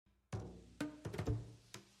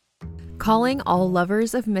Calling all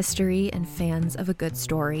lovers of mystery and fans of a good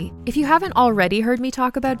story. If you haven't already heard me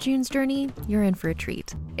talk about June's Journey, you're in for a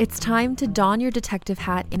treat. It's time to don your detective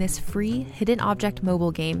hat in this free hidden object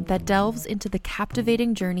mobile game that delves into the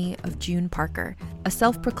captivating journey of June Parker, a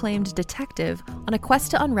self-proclaimed detective on a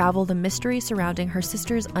quest to unravel the mystery surrounding her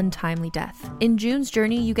sister's untimely death. In June's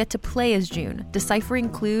Journey, you get to play as June, deciphering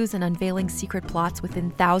clues and unveiling secret plots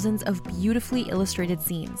within thousands of beautifully illustrated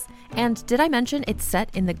scenes. And did I mention it's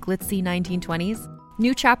set in the glitzy 1920s?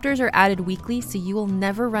 New chapters are added weekly, so you will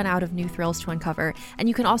never run out of new thrills to uncover, and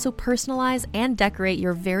you can also personalize and decorate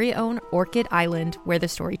your very own Orchid Island where the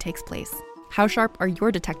story takes place. How sharp are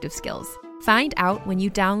your detective skills? Find out when you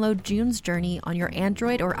download June's Journey on your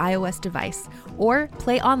Android or iOS device, or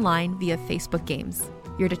play online via Facebook Games.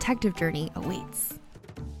 Your detective journey awaits.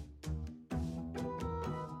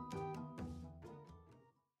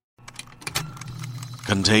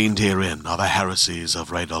 Contained herein are the heresies of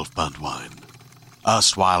Radolf Burntwine,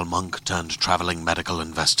 erstwhile monk turned traveling medical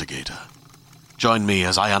investigator. Join me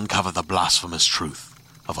as I uncover the blasphemous truth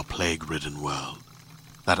of a plague-ridden world,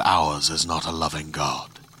 that ours is not a loving God,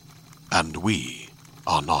 and we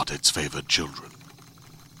are not its favored children.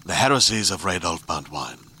 The heresies of Radolf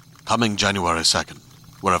Burntwine, coming January 2nd,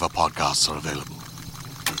 wherever podcasts are available.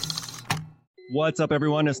 What's up,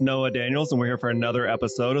 everyone? It's Noah Daniels, and we're here for another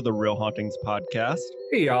episode of the Real Hauntings podcast.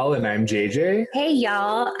 Hey, y'all, and I'm JJ. Hey,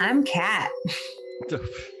 y'all, I'm Kat.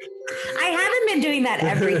 I haven't been doing that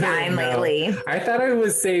every time lately. I thought I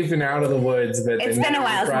was safe and out of the woods, but it's been a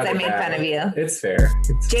while since I made fun of you. It's fair.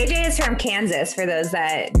 JJ is from Kansas, for those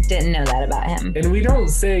that didn't know that about him. And we don't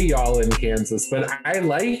say y'all in Kansas, but I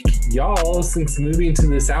like y'all since moving to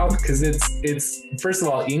the South, because it's first of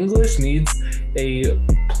all, English needs a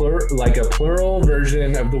plural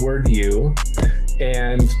version of the word you,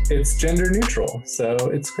 and it's gender neutral, so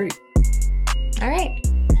it's great. All right.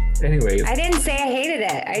 Anyways, I didn't say I hated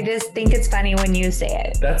it. I just think it's funny when you say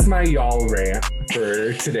it. That's my y'all rant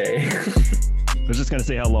for today. I was just going to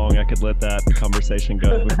say how long I could let that conversation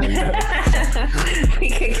go.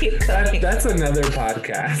 We could keep going. That's another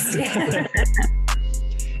podcast. Yeah.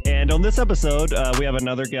 And on this episode, we have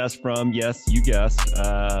another guest from, yes, you guessed,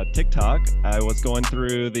 TikTok. I was going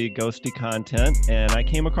through the ghosty content, and I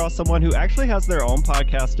came across someone who actually has their own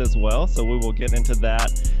podcast as well. So we will get into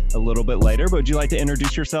that a little bit later. But would you like to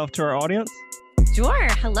introduce yourself to our audience? Sure.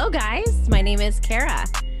 Hello, guys. My name is Kara.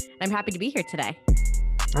 I'm happy to be here today.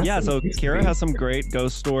 Awesome. Yeah, so Kara has some great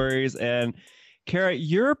ghost stories. And Kara,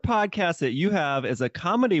 your podcast that you have is a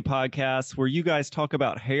comedy podcast where you guys talk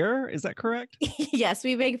about hair. Is that correct? Yes,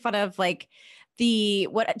 we make fun of like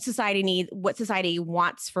what society needs, what society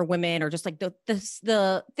wants for women, or just like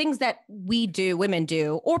the things that we do, women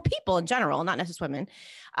do, or people in general, not necessarily women,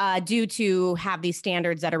 do to have these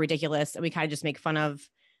standards that are ridiculous. And we kind of just make fun of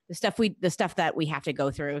the stuff that we have to go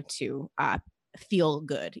through to feel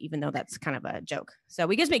good, even though that's kind of a joke. So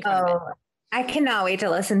we just make fun of it. I cannot wait to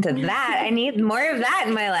listen to that. I need more of that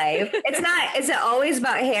in my life. Is it always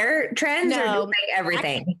about hair trends or just like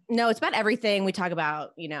everything? No, it's about everything. We talk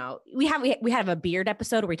about, we have a beard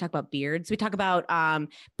episode where we talk about beards. We talk about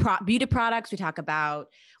beauty products. We talk about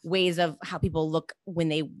ways of how people look when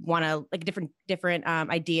they want to, like different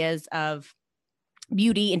ideas of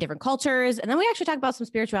beauty in different cultures. And then we actually talk about some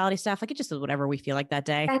spirituality stuff. Like it just is whatever we feel like that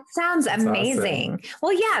day. That sounds amazing. Awesome.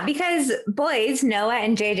 Well, yeah, because boys, Noah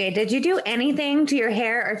and JJ, did you do anything to your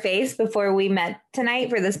hair or face before we met tonight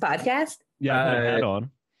for this podcast? Yeah, I put a hat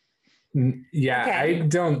on. Yeah, okay. I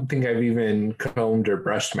don't think I've even combed or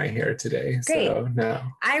brushed my hair today. Great. So no.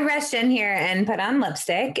 I rushed in here and put on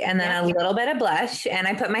lipstick and then a little bit of blush, and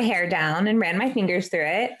I put my hair down and ran my fingers through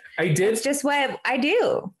it. I did. It's just what I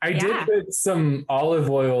do. I did put some olive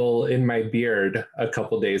oil in my beard a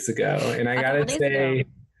couple days ago, and I gotta say,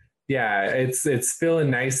 yeah, it's feeling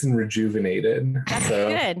nice and rejuvenated. That's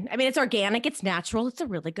good. I mean, it's organic, it's natural, it's a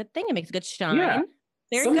really good thing. It makes a good shine. Yeah.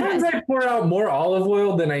 Very Sometimes good. I pour out more olive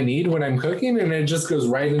oil than I need when I'm cooking, and it just goes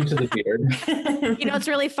right into the beard. It's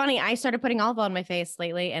really funny. I started putting olive oil on my face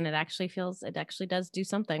lately, and it actually does do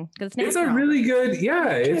something because it's a really good,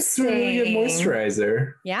 it's a really good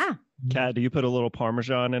moisturizer. Yeah. Kat, do you put a little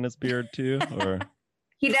Parmesan in his beard too, or?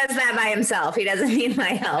 He does that by himself. He doesn't need my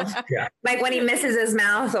help. Yeah. Like when he misses his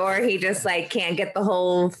mouth, or he just like can't get the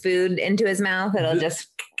whole food into his mouth, it'll just.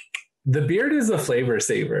 The beard is a flavor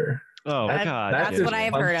saver. Oh, God. That's what I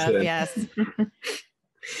have heard of. Yes.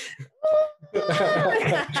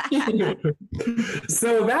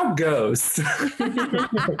 So about ghosts. Is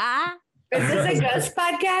this a ghost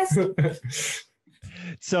podcast?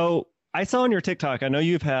 So I saw on your TikTok, I know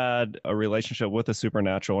you've had a relationship with the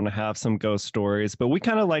supernatural and have some ghost stories, but we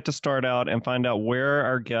kind of like to start out and find out where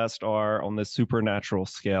our guests are on the supernatural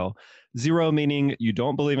scale. 0 meaning you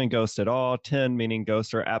don't believe in ghosts at all, 10 meaning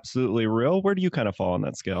ghosts are absolutely real. Where do you kind of fall on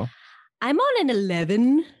that scale? I'm on an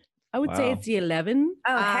 11. I would say Wow. it's the 11.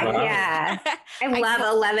 Oh, heck Wow. yeah. I love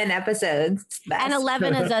 11 episodes. It's the best. And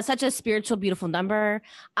 11 is such a spiritual, beautiful number.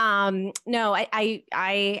 No, I'm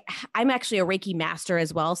actually a Reiki master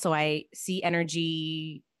as well. So I see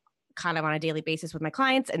energy kind of on a daily basis with my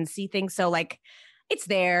clients and see things. So like it's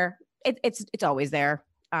there. It's always there.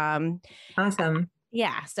 Awesome.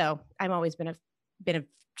 Yeah. So I've always been a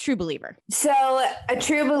true believer. So a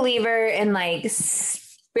true believer in like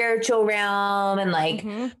spiritual realm and like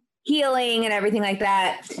Mhm. healing and everything like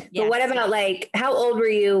that. But Yes. what about like, how old were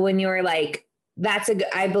you when you were like,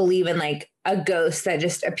 I believe in like a ghost that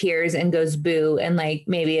just appears and goes boo and like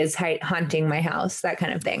maybe is haunting my house, that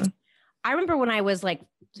kind of thing. I remember when I was like,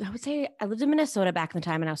 I would say I lived in Minnesota back in the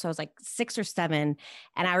time, and I was like 6 or 7.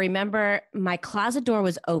 And I remember my closet door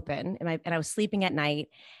was open and I was sleeping at night,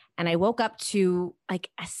 and I woke up to like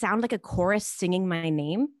a sound like a chorus singing my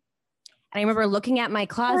name. And I remember looking at my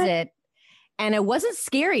closet and it wasn't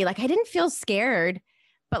scary. Like I didn't feel scared,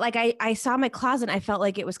 but like I saw my closet and I felt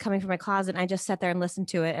like it was coming from my closet. And I just sat there and listened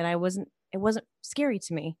to it, and it wasn't scary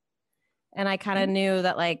to me. And I kind of knew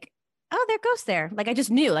that like, oh, there are ghosts there. Like I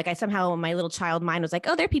just knew, like I somehow, my little child mind was like,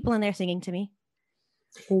 oh, there are people in there singing to me.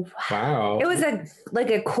 Wow. It was like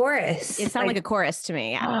a chorus. It sounded like a chorus to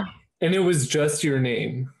me. Yeah. And it was just your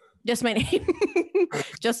name. Just my name.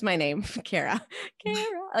 Just my name, Kara.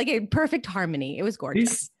 Like a perfect harmony. It was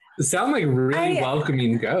gorgeous. These sound like really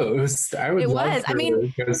welcoming ghosts. I would It love was. for I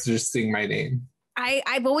mean- ghosts to just sing my name.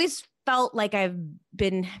 I've always felt like I've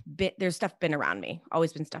been there's stuff been around me.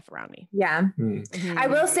 Always been stuff around me. Yeah. Hmm. I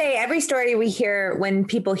will say every story we hear when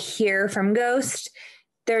people hear from ghosts,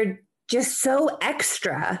 they're just so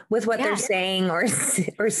extra with what they're saying or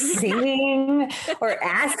singing or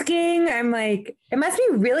asking. I'm like, it must be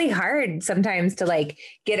really hard sometimes to like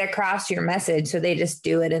get across your message. So they just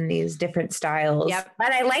do it in these different styles. Yep.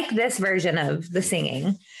 But I like this version of the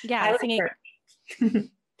singing. Yeah, I like singing.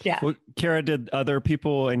 Yeah. Well, Kara, did other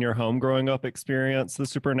people in your home growing up experience the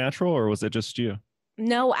supernatural, or was it just you?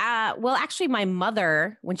 No, well, actually, my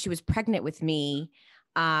mother, when she was pregnant with me,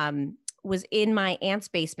 was in my aunt's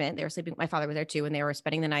basement. They were sleeping. My father was there too, and they were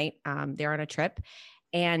spending the night. They were on a trip,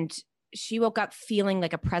 and she woke up feeling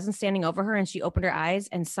like a presence standing over her, and she opened her eyes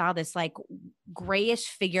and saw this like grayish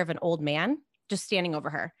figure of an old man just standing over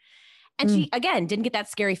her. And she, again, didn't get that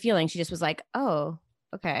scary feeling. She just was like, oh,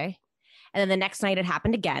 okay. And then the next night it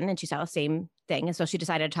happened again, and she saw the same thing. And so she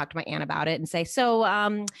decided to talk to my aunt about it and say, so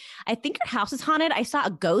I think your house is haunted. I saw a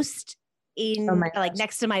ghost in like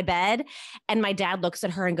next to my bed. And my dad looks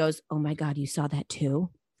at her and goes, oh my God, you saw that too?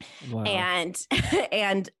 Wow. And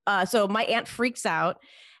so my aunt freaks out,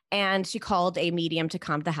 and she called a medium to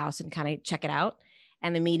come to the house and kind of check it out.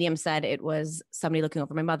 And the medium said it was somebody looking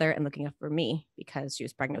over my mother and looking up for me because she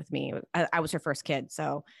was pregnant with me. I was her first kid.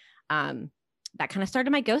 So that kind of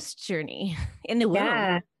started my ghost journey in the womb.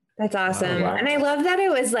 Yeah, that's awesome. Oh, wow. And I love that it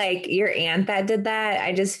was like your aunt that did that.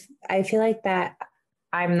 I feel like that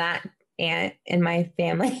I'm that aunt in my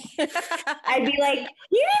family. I'd be like,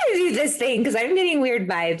 you need to do this thing because I'm getting weird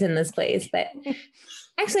vibes in this place. But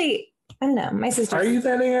actually, I don't know. My sister. Are you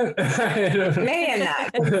that aunt? I don't know. Maybe I'm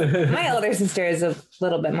not. My older sister is a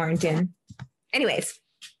little bit more in tune. Anyways,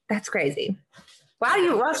 that's crazy.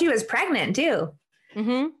 Wow, while she was pregnant too.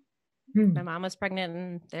 Mm-hmm. Hmm. My mom was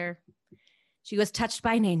pregnant, and she was touched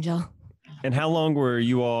by an angel. And how long were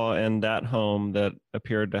you all in that home that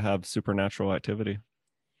appeared to have supernatural activity?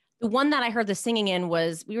 The one that I heard the singing in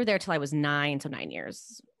we were there till I was 9, so 9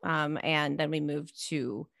 years. And then we moved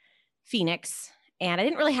to Phoenix, and I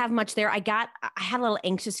didn't really have much there. I had a little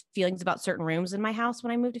anxious feelings about certain rooms in my house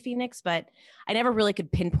when I moved to Phoenix, but I never really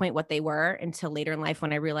could pinpoint what they were until later in life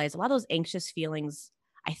when I realized a lot of those anxious feelings,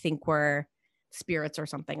 I think, were spirits or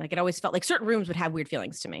something. Like it always felt like certain rooms would have weird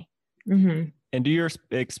feelings to me. Mm-hmm. And do your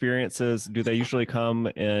experiences, do they usually come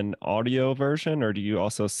in audio version, or do you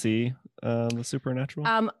also see the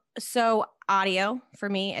supernatural? So audio for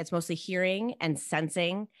me, it's mostly hearing and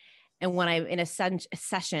sensing. And when I'm in a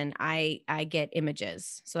session, I get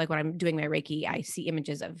images. So like when I'm doing my Reiki, I see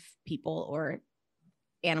images of people or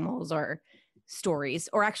animals or stories,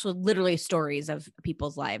 or actually literally stories of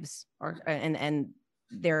people's lives and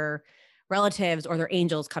their relatives or their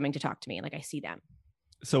angels coming to talk to me. Like I see them.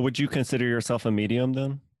 So would you consider yourself a medium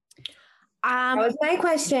then? That was my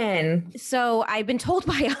question. So I've been told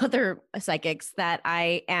by other psychics that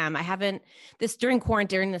I haven't, during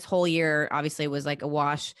quarantine, this whole year, obviously was like a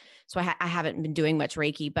wash. So I haven't been doing much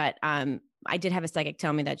Reiki, but I did have a psychic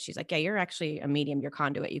tell me that she's like, yeah, you're actually a medium, you're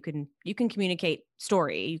conduit. You can communicate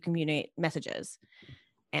story, you communicate messages.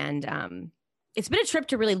 And it's been a trip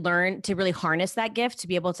to really learn, to really harness that gift, to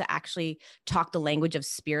be able to actually talk the language of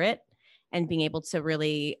spirit and being able to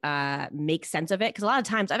really make sense of it. Because a lot of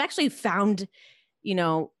times I've actually found,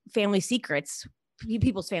 family secrets,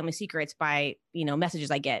 people's family secrets by,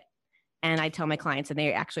 messages I get. And I tell my clients, and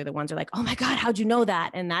they actually the ones who are like, oh my God, how'd you know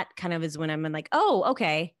that? And that kind of is when I'm like, oh,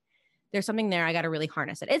 okay, there's something there. I got to really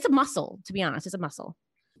harness it. It's a muscle, to be honest. It's a muscle.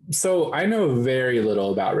 So I know very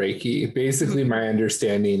little about Reiki. Basically, my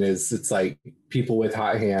understanding is it's like people with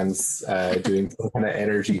hot hands doing some kind of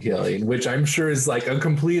energy healing, which I'm sure is like a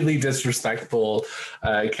completely disrespectful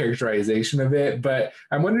characterization of it. But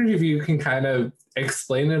I'm wondering if you can kind of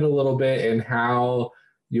explain it a little bit and how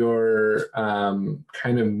your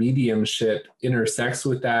kind of mediumship intersects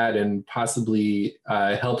with that and possibly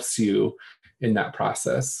helps you in that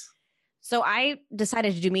process. So I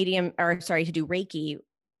decided to do Reiki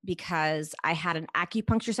because I had an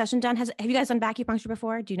acupuncture session done. Have you guys done acupuncture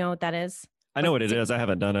before? Do you know what that is? I know what it is. I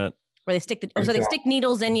haven't done it. Where they stick they stick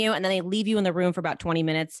needles in you and then they leave you in the room for about 20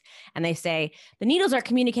 minutes and they say, the needles are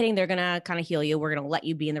communicating. They're going to kind of heal you. We're going to let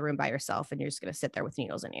you be in the room by yourself and you're just going to sit there with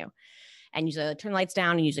needles in you. And usually turn the lights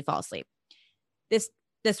down and usually fall asleep. This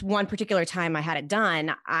one particular time I had it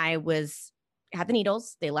done, I had the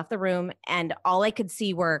needles, they left the room and all I could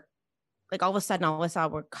see were like, all of a sudden, all I saw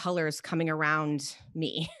were colors coming around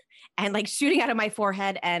me and like shooting out of my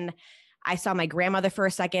forehead. And I saw my grandmother for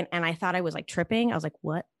a second and I thought I was like tripping. I was like,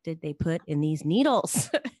 what did they put in these needles?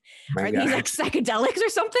 Are these like psychedelics or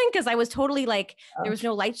something? Because I was totally like, there was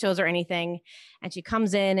no light shows or anything. And she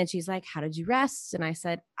comes in and she's like, how did you rest? And I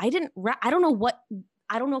said, I don't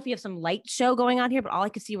know if you have some light show going on here, but all I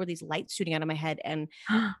could see were these lights shooting out of my head and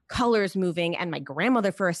colors moving and my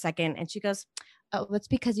grandmother for a second. And she goes, oh, that's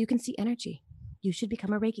because you can see energy. You should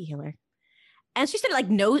become a Reiki healer. And she said it like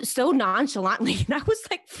so nonchalantly. And I was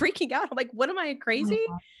like freaking out. I'm like, what am I, crazy?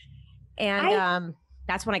 And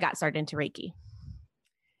that's when I got started into Reiki.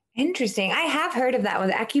 Interesting. I have heard of that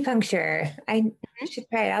with acupuncture. I should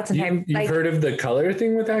try it out sometime. You've heard of the color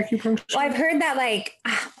thing with acupuncture? Well, I've heard that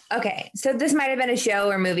okay, so this might have been a show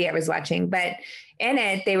or movie I was watching, but in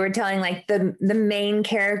it, they were telling like the main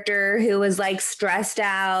character who was like stressed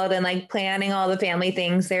out and like planning all the family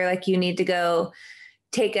things. They're like, you need to go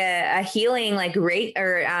take a healing like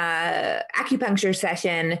acupuncture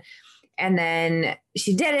session. And then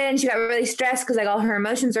she did it and she got really stressed because like all her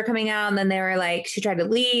emotions are coming out. And then they were like, she tried to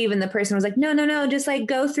leave and the person was like, no, just like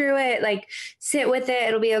go through it, like sit with it.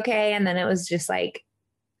 It'll be okay. And then it was just like,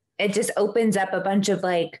 it just opens up a bunch of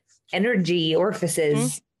like energy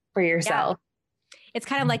orifices for yourself. Yeah. It's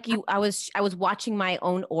kind of like I was watching my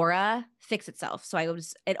own aura fix itself. So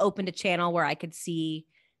it opened a channel where I could see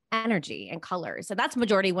energy and colors. So that's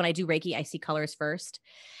majority when I do Reiki, I see colors first.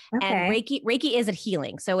 Okay. And Reiki is a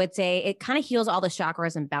healing. So it kind of heals all the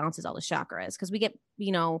chakras and balances all the chakras because we get,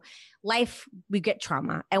 we get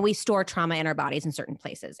trauma and we store trauma in our bodies in certain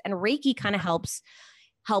places. And Reiki kind of help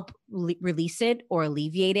release it or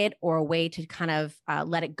alleviate it or a way to kind of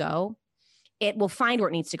let it go. It will find where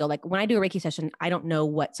it needs to go. Like when I do a Reiki session, I don't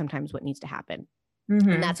know sometimes what needs to happen. Mm-hmm.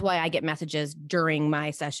 And that's why I get messages during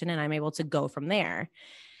my session and I'm able to go from there.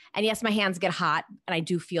 And yes, my hands get hot and I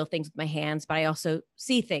do feel things with my hands, but I also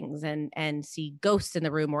see things and see ghosts in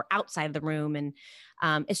the room or outside of the room. And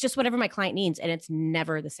it's just whatever my client needs. And it's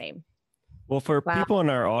never the same. Well, for people in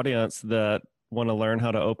our audience that want to learn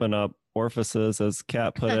how to open up orifices, as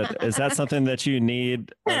Kat put it, is that something that you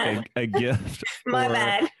need like a gift? My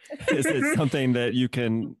bad. Is it something that you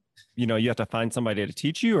can, you have to find somebody to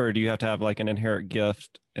teach you, or do you have to have like an inherent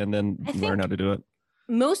gift and then learn how to do it?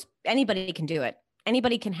 Anybody can do it.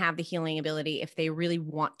 Anybody can have the healing ability if they really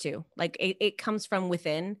want to. Like it comes from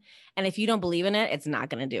within. And if you don't believe in it, it's not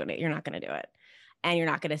going to do it. You're not going to do it. And you're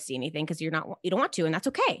not going to see anything because you don't want to. And that's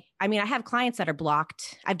okay. I mean, I have clients that are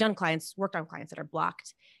blocked. I've worked on clients that are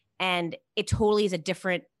blocked. And it totally is a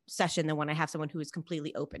different session than when I have someone who is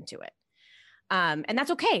completely open to it. And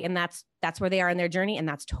that's okay. And that's where they are in their journey. And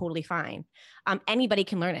that's totally fine. Anybody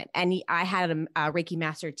can learn it. And I had a Reiki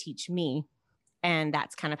master teach me. And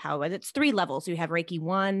that's kind of how it was. It's 3 levels. So you have Reiki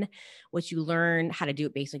 1, which you learn how to do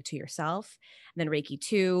it basically to yourself. And then Reiki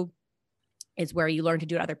 2 is where you learn to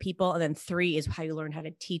do it to other people. And then 3 is how you learn how to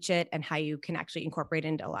teach it and how you can actually incorporate it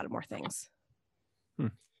into a lot of more things.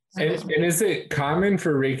 And is it common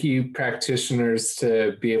for Reiki practitioners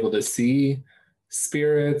to be able to see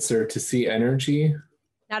spirits or to see energy?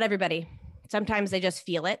 Not everybody. Sometimes they just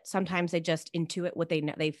feel it. Sometimes they just intuit what they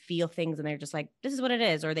know. They feel things and they're just like, this is what it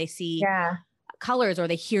is. Or they see colors, or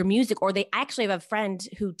they hear music, or they actually have a friend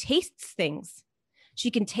who tastes things. She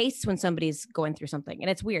can taste when somebody's going through something. And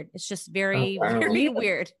it's weird. It's just very, very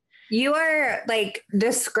weird. You are like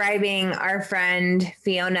describing our friend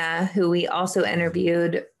Fiona, who we also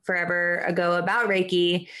interviewed forever ago about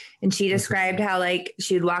Reiki. And she described how like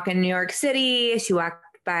she would walk in New York City. She walked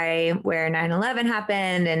by where 9/11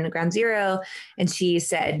 happened and Ground Zero. And she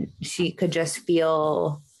said she could just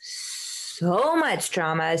feel so much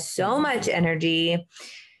trauma, so much energy.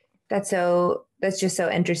 That's just so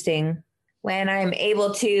interesting. When I'm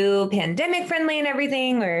able to, pandemic friendly and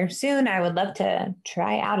everything, or soon, I would love to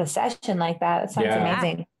try out a session like that. That sounds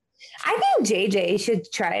amazing. I think JJ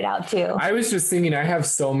should try it out too. I was just thinking, I have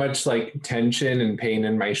so much like tension and pain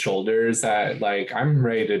in my shoulders that like I'm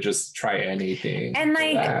ready to just try anything. And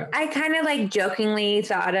like I kind of like jokingly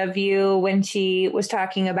thought of you when she was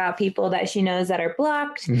talking about people that she knows that are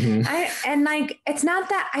blocked. And like it's not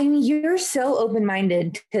that, I mean, you're so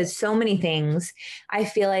open-minded to so many things. I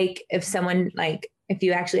feel like if someone like if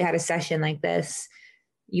you actually had a session like this,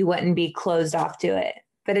 you wouldn't be closed off to it.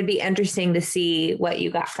 But it'd be interesting to see what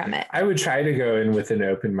you got from it. I would try to go in with an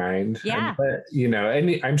open mind. Yeah. But, you know,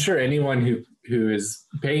 I'm sure anyone who is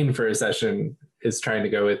paying for a session is trying to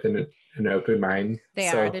go with an open mind.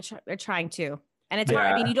 They're trying to. And it's hard.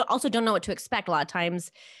 I mean, you also don't know what to expect. A lot of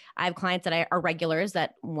times I have clients that are regulars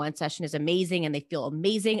that one session is amazing and they feel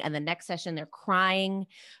amazing. And the next session they're crying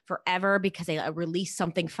forever because they release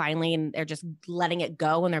something finally and they're just letting it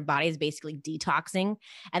go and their body is basically detoxing.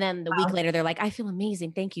 And then the week later, they're like, I feel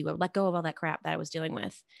amazing. Thank you. I let go of all that crap that I was dealing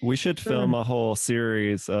with. We should film a whole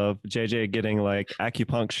series of JJ getting like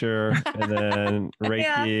acupuncture and then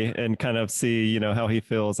Reiki and kind of see, you know, how he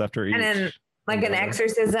feels after each. And then like an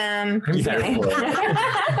exorcism.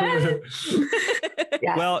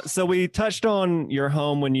 Well, so we touched on your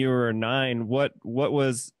home when you were 9. What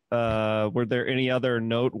was were there any other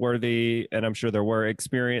noteworthy, and I'm sure there were,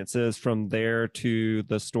 experiences from there to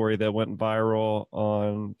the story that went viral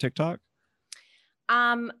on TikTok?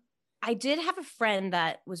 I did have a friend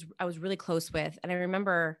that I was really close with, and I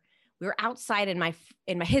remember we were outside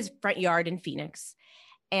in his front yard in Phoenix,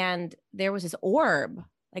 and there was this orb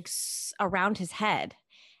like around his head.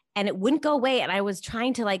 And it wouldn't go away. And I was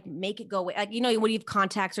trying to like make it go away. Like, you know, when you have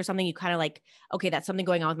contacts or something, you kind of like, okay, that's something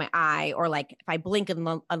going on with my eye. Or like, if I blink a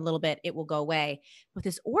little bit, it will go away. But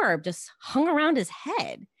this orb just hung around his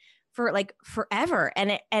head for like forever.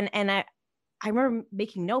 And I remember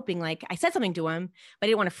making note being like, I said something to him, but I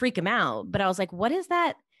didn't want to freak him out. But I was like, what is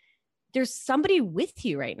that? There's somebody with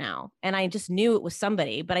you right now. And I just knew it was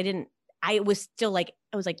somebody, but I was still like,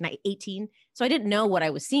 I was like 18. So I didn't know what I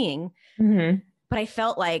was seeing. Mm-hmm. But I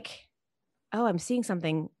felt like, oh, I'm seeing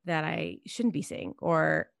something that I shouldn't be seeing,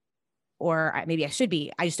 or maybe I should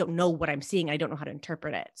be. I just don't know what I'm seeing. I don't know how to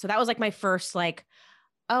interpret it. So that was like my first, like,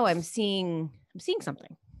 oh, I'm seeing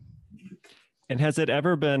something. And has it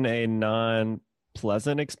ever been a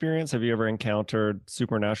non-pleasant experience? Have you ever encountered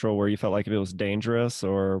supernatural where you felt like it was dangerous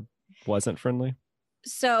or wasn't friendly?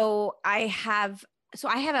 So I have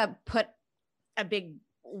put a big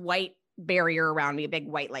white barrier around me, a big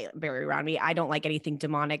white light barrier around me. I don't like anything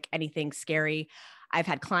demonic, anything scary. I've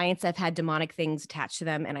had clients that have had demonic things attached to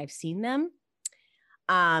them and I've seen them.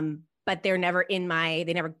 But they're never they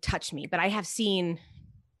never touch me. But I have seen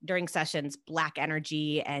during sessions, black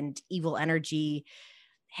energy and evil energy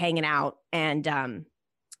hanging out. And,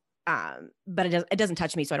 but it doesn't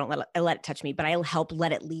touch me. So I don't let it touch me, but I'll help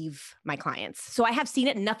let it leave my clients. So I have seen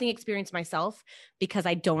it, nothing experienced myself because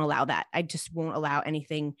I don't allow that. I just won't allow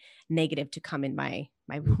anything negative to come in my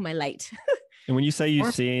light. And when you say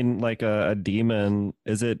you've seen like a demon,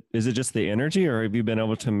 is it just the energy, or have you been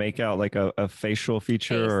able to make out like a facial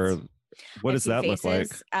feature, or what does that look like?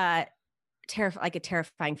 Like a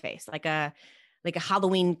terrifying face, like a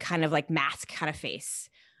Halloween kind of like mask kind of face.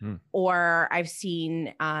 Or I've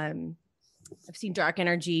seen dark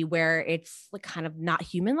energy where it's like kind of not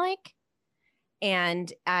human like,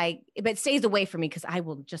 but it stays away from me because I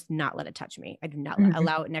will just not let it touch me. I do not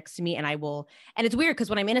allow it next to me, and and it's weird because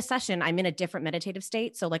when I'm in a session, I'm in a different meditative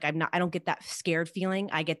state. So like I don't get that scared feeling.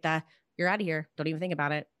 I get the you're out of here. Don't even think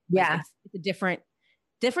about it. Yeah, it's a different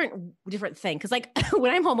thing. Because like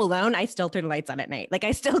when I'm home alone, I still turn the lights on at night. Like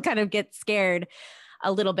I still kind of get scared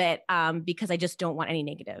a little bit because I just don't want any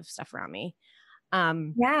negative stuff around me.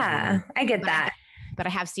 I get that. But I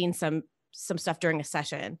have seen some stuff during a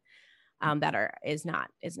session. is not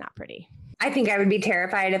pretty. I think I would be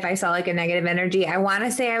terrified if I saw like a negative energy. I want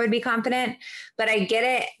to say I would be confident, but I get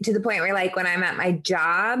it to the point where like when I'm at my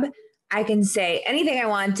job, I can say anything I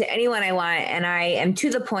want to anyone I want, and I am to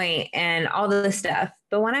the point and all this stuff.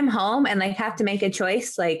 But when I'm home and like have to make a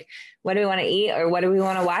choice, like what do we want to eat or what do we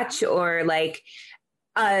want to watch, or like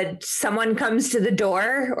someone comes to the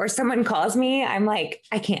door or someone calls me, I'm like,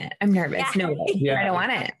 I can't. I'm nervous. Yeah. No way. I don't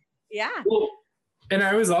want it. Yeah. Well, and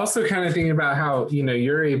I was also kind of thinking about how,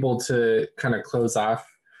 you're able to kind of close off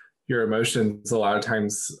your emotions a lot of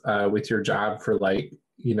times with your job for like,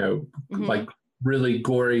 like really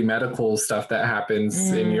gory medical stuff that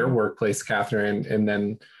happens in your workplace, Catherine. And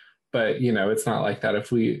then, but it's not like that.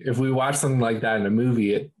 If we watch something like that in a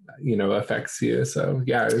movie, it, affects you. So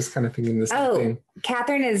yeah, I was kind of thinking the same thing.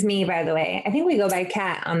 Catherine is me, by the way. I think we go by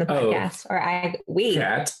Cat on the podcast,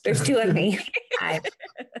 Cat. There's two of me.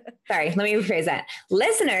 Sorry, let me rephrase that.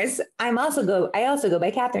 Listeners, I also go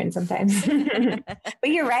by Catherine sometimes. But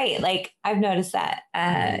you're right. Like I've noticed that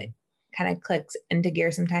kind of clicks into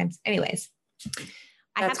gear sometimes. Anyways,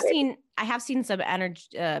 I have seen some energy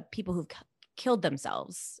people who've killed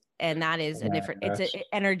themselves, and that is a different. Gosh. It's an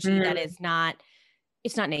energy that is not.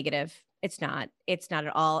 It's not negative. It's not at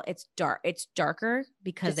all. It's dark. It's darker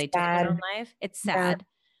because they took their own life. It's sad.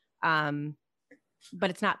 But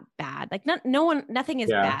it's not bad. Like nothing is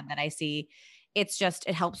bad that I see. It's just,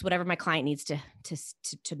 it helps whatever my client needs to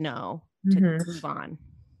know to move on.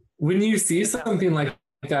 When you see something like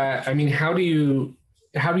that, I mean, how do you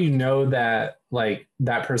know that like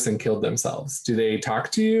that person killed themselves? Do they talk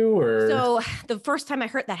to you or? So the first time I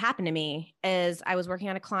heard that happen to me is I was working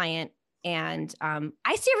on a client. And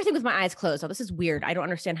I see everything with my eyes closed. So this is weird. I don't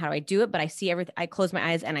understand how I do it, but I see everything. I close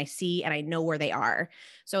my eyes and I see and I know where they are.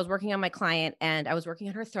 So I was working on my client and I was working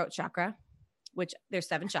on her throat chakra, which there's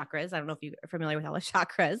 7 chakras. I don't know if you're familiar with all the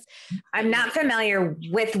chakras. I'm not familiar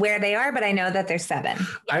with where they are, but I know that there's 7.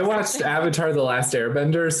 I watched Avatar: The Last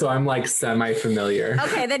Airbender, so I'm like semi-familiar.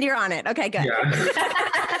 Okay, then you're on it. Okay, good.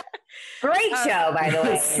 Yeah. Great show, by the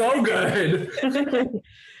way. So good.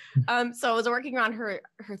 So I was working on her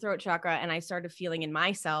throat chakra and I started feeling in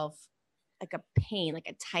myself like a pain, like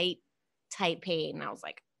a tight pain. And I was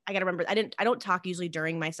like, I got to remember, I don't talk usually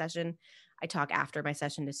during my session. I talk after my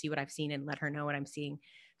session to see what I've seen and let her know what I'm seeing.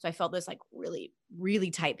 So I felt this like really,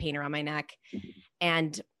 really tight pain around my neck,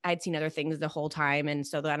 and I'd seen other things the whole time. And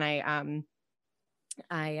so then I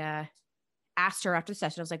asked her after the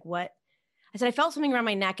session, I was like, what? I said, I felt something around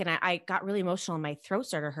my neck and I got really emotional and my throat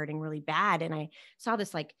started hurting really bad. And I saw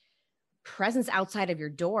this like presence outside of your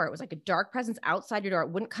door. It was like a dark presence outside your door. It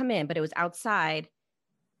wouldn't come in, but it was outside.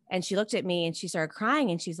 And she looked at me and she started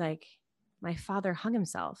crying and she's like, my father hung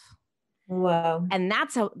himself. Wow. And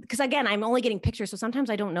that's how, because again, I'm only getting pictures. So sometimes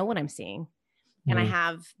I don't know what I'm seeing. And I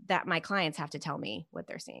have that my clients have to tell me what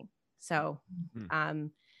they're seeing. So,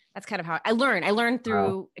 that's kind of how I learn. I learn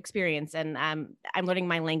through experience, and I'm learning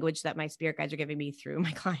my language that my spirit guides are giving me through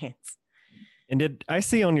my clients. And did I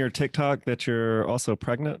see on your TikTok that you're also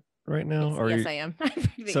pregnant right now? Yes, I am.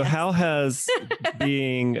 So how has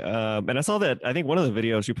being, and I saw that, I think one of the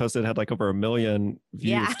videos you posted had like over 1 million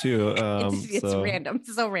views too. It's random.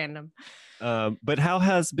 It's so random. But how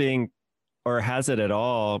has has it at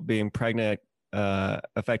all, being pregnant,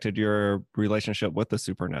 affected your relationship with the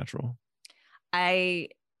supernatural? I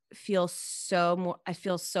feel so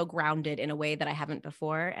grounded in a way that I haven't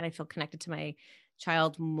before. And I feel connected to my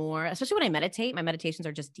child more, especially when I meditate. My meditations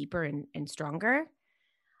are just deeper and stronger.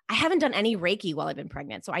 I haven't done any Reiki while I've been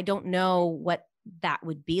pregnant, so I don't know what that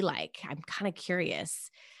would be like. I'm kind of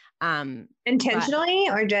curious. Intentionally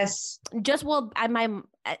or just well, I'm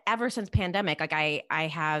ever since pandemic, like I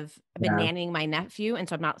have been nannying my nephew. And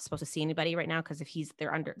so I'm not supposed to see anybody right now, because if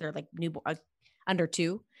they're like newborn, under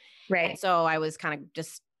 2. Right. And so I was kind of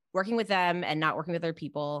just working with them and not working with other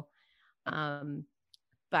people.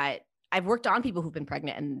 But I've worked on people who've been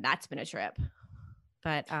pregnant, and that's been a trip.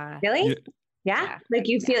 But really? Yeah. Like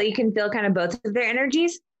you can feel kind of both of their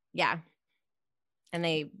energies. Yeah. And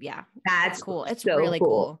that's cool. It's so really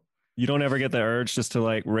cool. You don't ever get the urge just to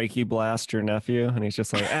like Reiki blast your nephew and he's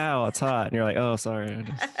just like, ow, it's hot. And you're like, oh, sorry.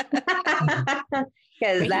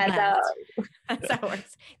 Because that's how it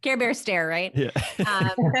works. Care Bear stare, right? Yeah.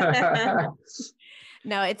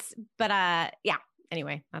 No,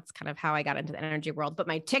 anyway, that's kind of how I got into the energy world. But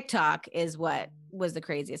my TikTok is what was the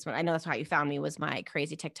craziest one. I know that's how you found me, was my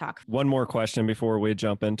crazy TikTok. One more question before we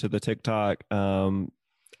jump into the TikTok.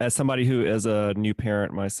 As somebody who is a new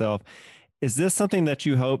parent myself, is this something that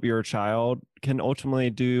you hope your child can ultimately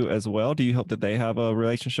do as well? Do you hope that they have a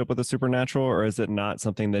relationship with the supernatural, or is it not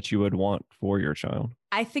something that you would want for your child?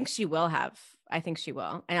 I think she will have I think she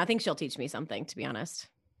will. And I think she'll teach me something, to be honest.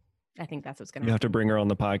 I think that's what's going to You have to bring her on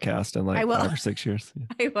the podcast in like I will. 5 or 6 years.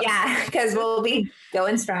 Yeah, because we'll be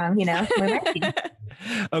going strong, you know.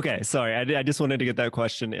 Okay, sorry. I just wanted to get that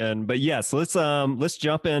question in. But yes, let's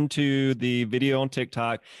jump into the video on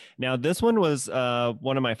TikTok. Now, this one was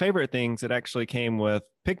one of my favorite things. It actually came with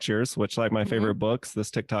pictures, which like my favorite books, this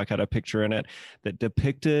TikTok had a picture in it that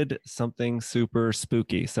depicted something super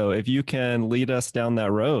spooky. So if you can lead us down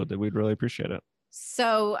that road, then we'd really appreciate it.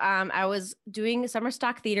 So I was doing summer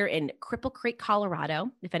stock theater in Cripple Creek,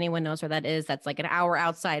 Colorado. If anyone knows where that is, that's like an hour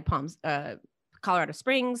outside Colorado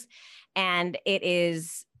Springs. And it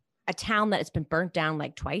is a town that has been burnt down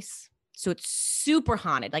like twice. So it's super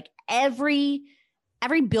haunted. Like every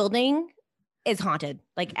building is haunted,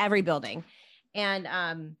 like every building.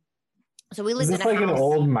 And so we live in a like house. An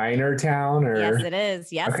old miner town, or? Yes, it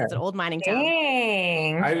is. Yes, Okay. It's an old mining town.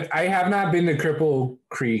 Dang. I have not been to Cripple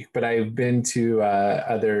Creek, but I've been to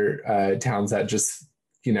other towns that just,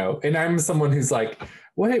 you know, and I'm someone who's like,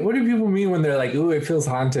 what do people mean when they're like, ooh, it feels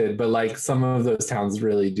haunted? But like some of those towns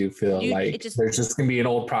really do feel like there's just going to be an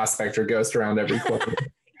old prospector ghost around every corner.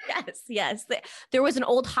 Yes. There was an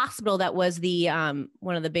old hospital that was the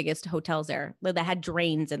one of the biggest hotels there that had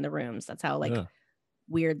drains in the rooms. That's how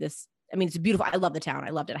weird this. I mean, it's beautiful. I love the town. I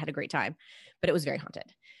loved it. I had a great time, but it was very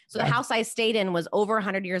haunted. So the house I stayed in was over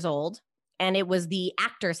 100 years old, and it was the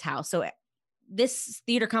actor's house. So this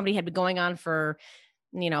theater company had been going on for,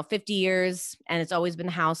 50 years, and it's always been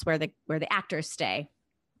the house where the actors stay.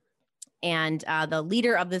 And the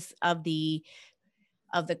leader of the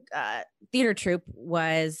theater troupe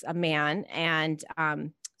was a man. And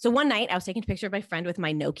so one night I was taking a picture of my friend with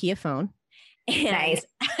my Nokia phone. And,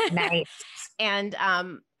 Nice. And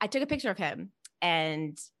I took a picture of him,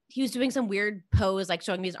 and he was doing some weird pose, like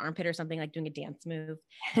showing me his armpit or something, like doing a dance move.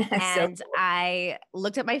 And so cool. I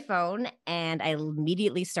looked at my phone and I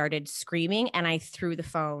immediately started screaming, and I threw the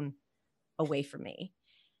phone away from me.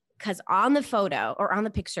 Because on the photo or on the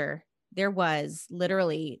picture, there was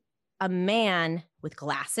literally a man with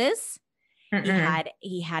glasses.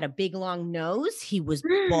 He had a big long nose. He was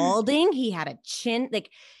balding. He had a chin,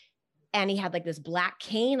 and he had like this black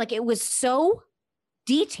cane. Like it was so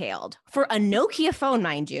detailed for a Nokia phone,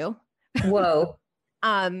 mind you. Whoa.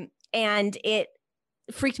 And it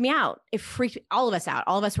freaked me out. It freaked all of us out.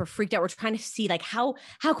 All of us were freaked out. We're trying to see like, how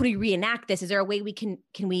could we reenact this? Is there a way we can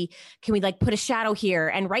we like put a shadow here?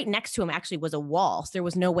 And right next to him actually was a wall. So there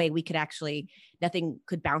was no way we could nothing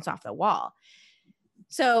could bounce off the wall.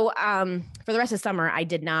 So for the rest of the summer, I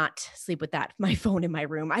did not sleep with my phone in my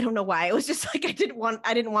room. I don't know why. It was just like, I didn't want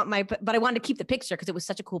but I wanted to keep the picture because it was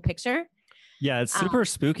such a cool picture. Yeah, it's super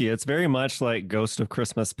spooky. It's very much like Ghost of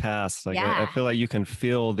Christmas Past. Like I feel like you can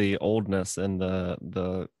feel the oldness in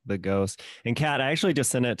the ghost. And Kat, I actually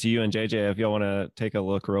just sent it to you and JJ if y'all want to take a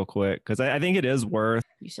look real quick, because I think it is worth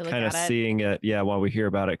kind of seeing it. Yeah, while we hear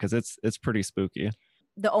about it, because it's pretty spooky.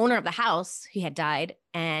 The owner of the house, he had died,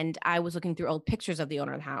 and I was looking through old pictures of the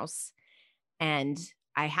owner of the house, and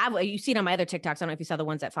you've seen on my other TikToks. I don't know if you saw the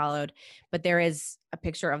ones that followed, but there is a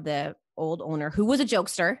picture of the old owner who was a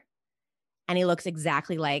jokester. And he looks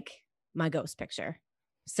exactly like my ghost picture.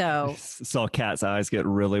 So saw Kat's eyes get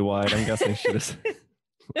really wide. I'm guessing she just.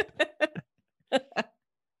 I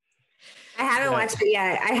haven't watched it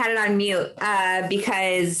yet. I had it on mute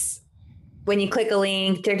because when you click a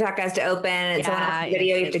link, TikTok has to open. It's a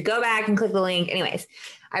video. You have to go back and click the link. Anyways,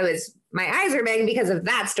 my eyes are big because of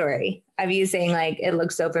that story of you saying like it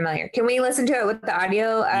looks so familiar. Can we listen to it with the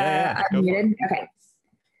audio unmuted? Okay.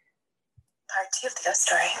 Part 2 of the ghost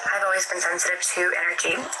story. I've always been sensitive to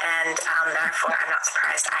energy, and therefore I'm not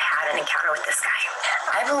surprised I had an encounter with this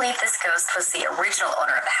guy. I believe this ghost was the original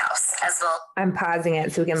owner of the house as well. I'm pausing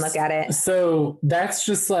it so we can look at it. So that's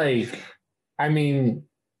just like, I mean,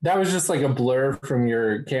 that was just like a blur from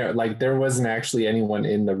your camera. Like there wasn't actually anyone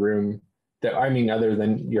in the room other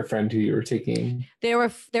than your friend who you were taking. There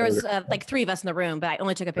was like 3 of us in the room, but I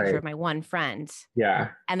only took a picture of my one friend. Yeah.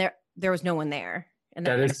 And there was no one there. And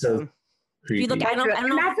that is so creepy. If you look, I don't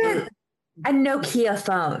know. That's a Nokia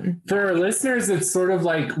phone. For our listeners, it's sort of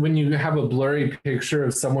like when you have a blurry picture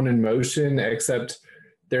of someone in motion, except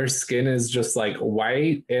their skin is just like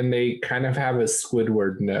white and they kind of have a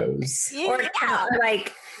Squidward nose. Or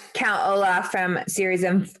Count Olaf from Series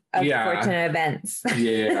of Fortunate Events.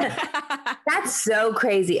 Yeah. That's so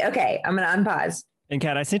crazy. Okay, I'm going to unpause. And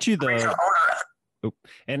Kat, I sent you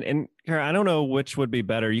and Kara, I don't know which would be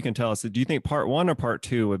better. You can tell us. Do you think part 1 or part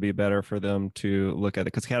 2 would be better for them to look at it?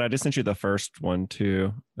 Because Kat, I just sent you the first one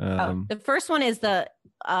too. The first one is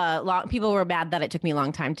people were mad that it took me a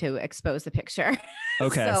long time to expose the picture.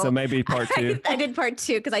 Okay, so maybe part 2. I did part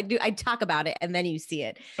 2 because I talk about it and then you see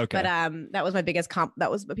it. Okay. But that was my biggest that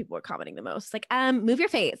was what people were commenting the most. Like, move your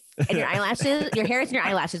face and your eyelashes, your hair is in your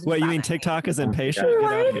eyelashes. What, you mean TikTok is impatient?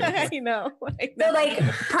 I know. So like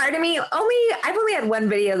part of me I've only had one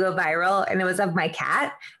video go viral and it was of my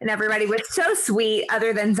cat and everybody was so sweet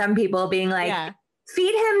other than some people being like,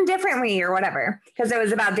 feed him differently or whatever. Because it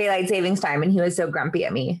was about daylight savings time and he was so grumpy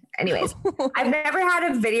at me. Anyways, I've never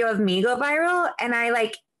had a video of me go viral. And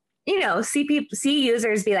I see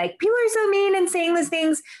users be like, people are so mean and saying these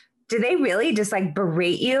things. Do they really just like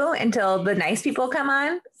berate you until the nice people come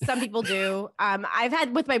on? Some people do. I've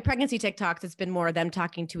had with my pregnancy TikToks, it's been more of them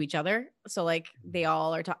talking to each other. So like they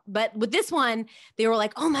all are talking, but with this one, they were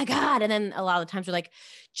like, oh my God. And then a lot of the times they're like,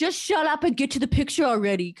 just shut up and get to the picture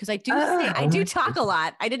already. Cause I do talk a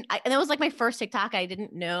lot. And that was like my first TikTok. I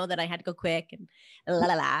didn't know that I had to go quick and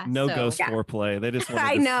No ghost foreplay. They just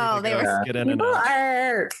wanted to get in and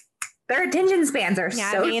out. Their attention spans are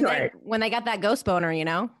so short. When they got that ghost boner,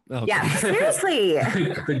 Oh, yeah, seriously.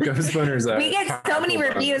 The ghost boners are. We get so many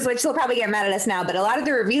reviews, which they'll probably get mad at us now, but a lot of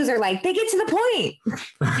the reviews are like, they get to the point.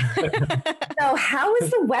 So how is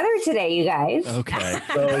the weather today, you guys? Okay.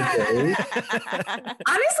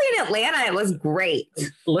 Honestly, in Atlanta, it was great.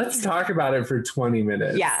 Let's talk about it for 20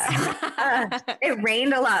 minutes. Yeah. It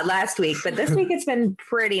rained a lot last week, but this week it's been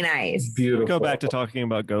pretty nice. Beautiful. Go back to talking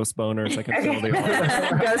about ghost boners. I can feel the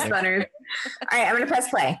ghost boners. All right, I'm going to press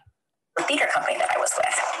play. The theater company that I was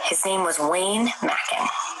with, his name was Wayne Mackin.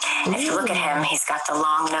 And if you look at him, he's got the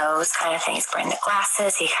long nose kind of thing. He's wearing the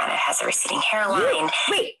glasses. He kind of has a receding hairline.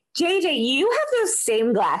 Wait, JJ, you have those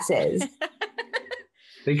same glasses.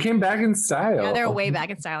 They came back in style. Yeah, they're way back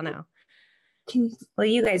in style now. Well,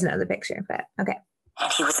 you guys know the picture, but okay.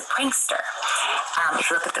 And he was a prankster. If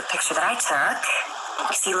you look at the picture that I took,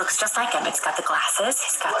 you see, he looks just like him. He's got the glasses.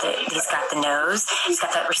 He's got the nose. He's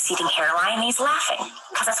got that receding hairline. And he's laughing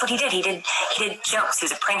because that's what he did. He did jokes. He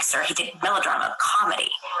was a prankster. He did melodrama, comedy.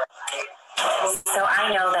 So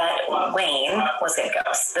I know that Wayne was a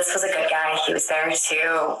ghost. This was a good guy. He was there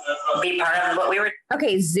to be part of what we were.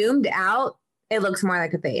 Okay, zoomed out, it looks more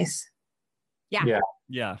like a face.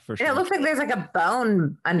 Yeah, for sure. And it looks like there's like a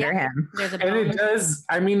bone under him. There's a bone. And it does.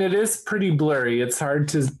 I mean, it is pretty blurry. It's hard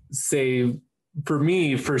to say for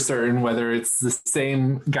me for certain whether it's the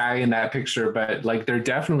same guy in that picture, but like there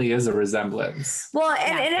definitely is a resemblance. Well,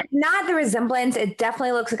 and it's not the resemblance, it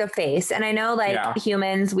definitely looks like a face. And I know like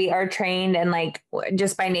humans, we are trained and like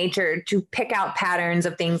just by nature to pick out patterns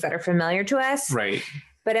of things that are familiar to us. Right.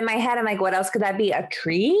 But in my head, I'm like, what else could that be? A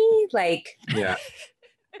tree? Like, yeah.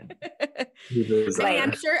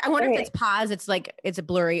 I'm sure. I wonder if it's paused. It's like it's a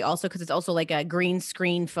blurry also because it's also like a green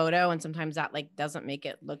screen photo, and sometimes that like doesn't make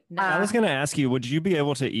it look. I was going to ask you, would you be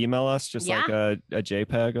able to email us just like a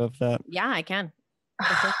JPEG of that? Yeah, I can.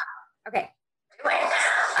 Okay.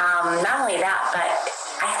 Not only that, but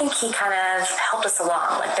I think he kind of helped us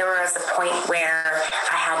along. Like there was a point where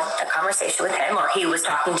I had a conversation with him, or he was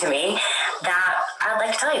talking to me, that I'd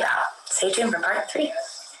like to tell you about. Stay tuned for part 3.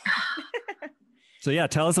 So yeah,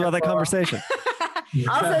 tell us about that conversation.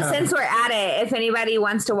 Also, since we're at it, if anybody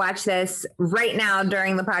wants to watch this right now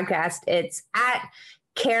during the podcast, it's at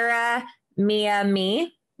Cara Mia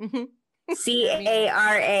Me, CARAMIAME.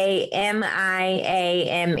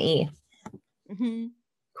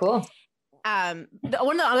 Cool. One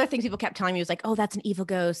of the other things people kept telling me was like, "Oh, that's an evil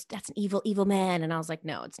ghost. That's an evil man," and I was like,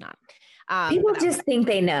 "No, it's not." People just think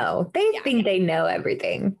they know. They think they know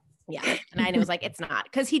everything. Yeah. And I was like, it's not,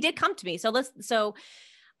 because he did come to me. So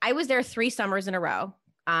I was there 3 summers in a row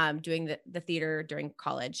doing the theater during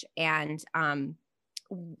college. And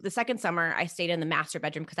the second summer I stayed in the master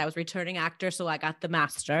bedroom because I was returning actor. So I got the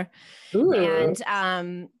master. Ooh. And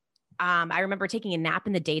I remember taking a nap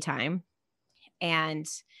in the daytime and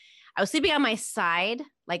I was sleeping on my side,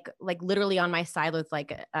 like literally on my side with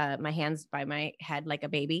like my hands by my head, like a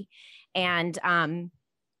baby. And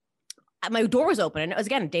my door was open and it was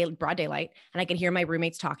again broad daylight, and I could hear my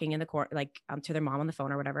roommates talking in the court, like to their mom on the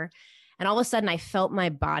phone or whatever. And all of a sudden I felt my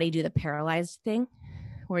body do the paralyzed thing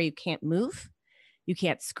where you can't move, you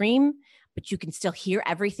can't scream, but you can still hear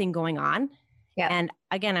everything going on. Yeah. And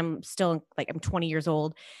again, I'm 20 years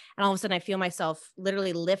old. And all of a sudden I feel myself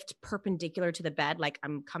literally lift perpendicular to the bed. Like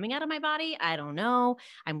I'm coming out of my body. I don't know.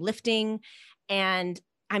 I'm lifting and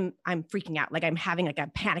I'm freaking out. Like I'm having like a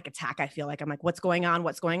panic attack. I feel like I'm like, what's going on?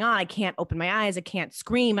 What's going on? I can't open my eyes. I can't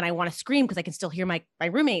scream. And I want to scream because I can still hear my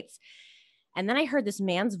roommates. And then I heard this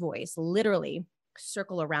man's voice literally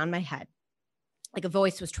circle around my head. Like a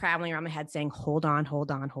voice was traveling around my head saying, hold on,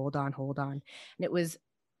 hold on, hold on, hold on. And it was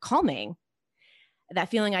calming. that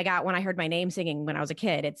feeling I got when I heard my name singing when I was a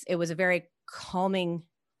kid. It was a very calming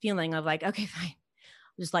feeling of like, okay, fine,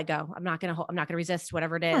 just let go. I'm not gonna resist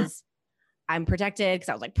whatever it is. I'm protected, because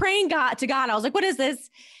I was like praying to God. I was like, what is this?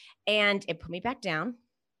 And it put me back down.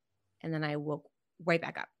 And then I woke right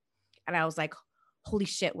back up. And I was like, holy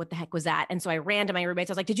shit, what the heck was that? And so I ran to my roommates.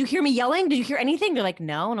 I was like, did you hear me yelling? Did you hear anything? They're like,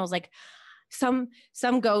 no. And I was like, some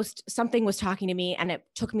ghost, something was talking to me, and it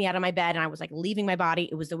took me out of my bed, and I was like leaving my body.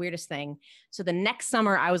 It was the weirdest thing. So the next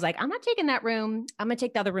summer I was like, I'm not taking that room. I'm going to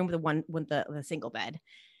take the other room with the single bed.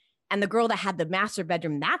 And the girl that had the master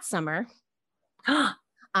bedroom that summer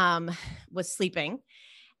was sleeping,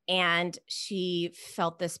 and she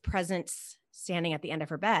felt this presence standing at the end of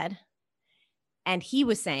her bed. And he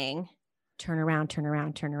was saying, turn around, turn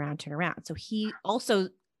around, turn around, turn around. So he also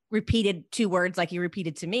repeated 2 words like he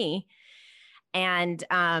repeated to me. And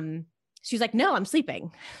she was like, no, I'm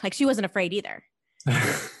sleeping. Like, she wasn't afraid either.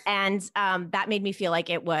 And that made me feel like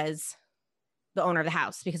it was the owner of the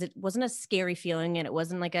house, because it wasn't a scary feeling, and it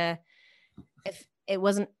wasn't like it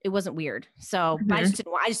wasn't weird. So but I just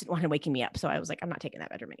didn't want him waking me up. So I was like, I'm not taking that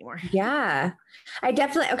bedroom anymore. Yeah, I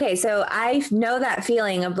definitely. Okay. So I know that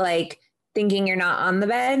feeling of like thinking you're not on the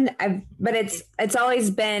bed. But it's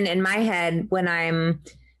always been in my head when I'm,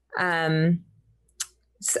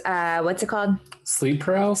 what's it called? Sleep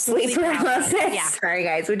paralysis. Sleep paralysis. Yeah. Sorry,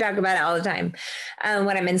 guys. We talk about it all the time.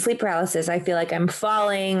 When I'm in sleep paralysis, I feel like I'm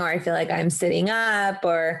falling, or I feel like I'm sitting up,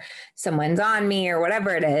 or someone's on me, or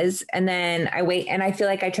whatever it is. And then I wait, and I feel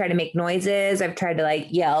like I try to make noises. I've tried to like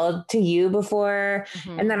yell to you before.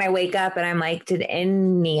 And then I wake up and I'm like, did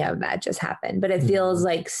any of that just happen? But it feels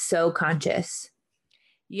like so conscious.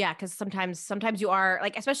 Yeah. Cause sometimes you are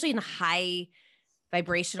like, especially in the high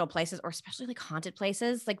vibrational places, or especially like haunted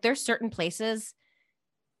places, like there's certain places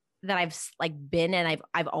that I've like been, and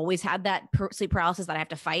I've always had that sleep paralysis that I have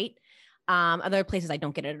to fight. Other places I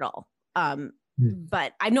don't get it at all.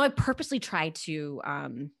 But I know I purposely tried to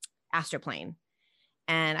astroplane,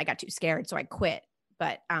 and I got too scared, so I quit.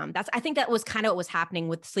 But I think that was kind of what was happening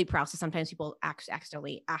with sleep paralysis. Sometimes people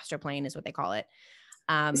accidentally astroplane is what they call it.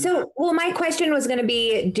 My question was going to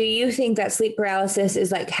be, do you think that sleep paralysis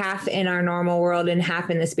is like half in our normal world and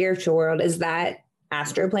half in the spiritual world? Is that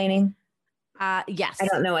astroplaning? Yes. I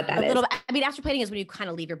don't know what that is. Little bit. I mean, astroplaning is when you kind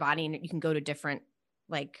of leave your body and you can go to different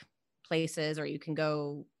like places, or you can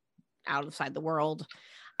go outside the world.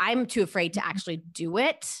 I'm too afraid to actually do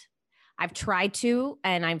it. I've tried to,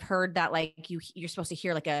 and I've heard that like you're supposed to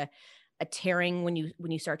hear like a tearing when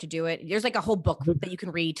you start to do it. There's like a whole book that you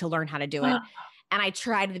can read to learn how to do it. And I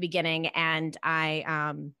tried at the beginning, and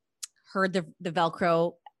I heard the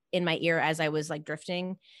Velcro in my ear as I was like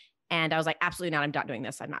drifting. And I was like, absolutely not. I'm not doing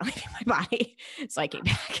this. I'm not leaving my body. So I came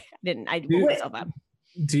back. I woke myself up.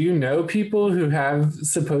 Do you know people who have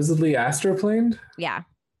supposedly astroplaned? Yeah.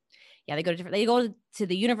 Yeah. They go to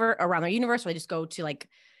the universe, around their universe, or they just go to like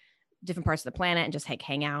different parts of the planet and just like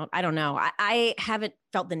hang out. I don't know. I haven't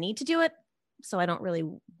felt the need to do it, so I don't really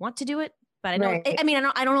want to do it. But I know, right.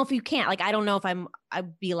 I don't know if you can't, like, I don't know if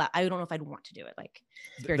I'd be allowed. I don't know if I'd want to do it. Like,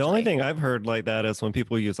 the only thing I've heard like that is when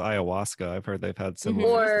people use ayahuasca. I've heard they've had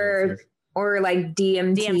similar or like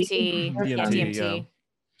DMT. DMT. Yeah.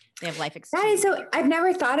 They have life experience. So I've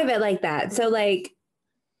never thought of it like that. So like,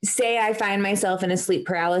 say I find myself in a sleep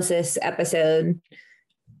paralysis episode.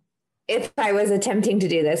 If I was attempting to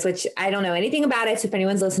do this, which I don't know anything about it. So if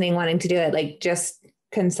anyone's listening, wanting to do it, like just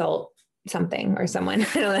consult something or someone.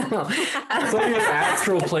 I don't know. It's like an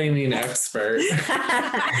astral planing expert.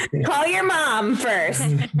 Call your mom first.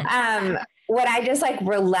 Would I just like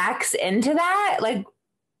relax into that? Like,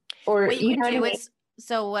 or what you know can do what I mean? is,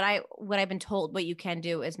 so what I've been told, what you can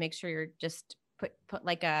do is make sure you're just put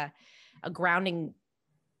like a grounding,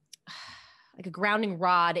 like a grounding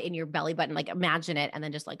rod in your belly button, like imagine it, and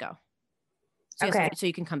then just let go. So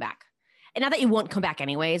you can come back. And not that you won't come back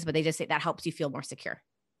anyways, but they just say that helps you feel more secure.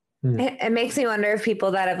 It makes me wonder if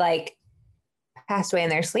people that have like passed away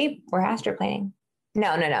in their sleep were astroplaning.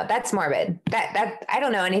 No. That's morbid. That I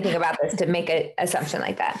don't know anything about this to make an assumption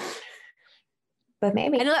like that. But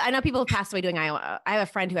maybe. I know people have passed away doing ayahuasca. I have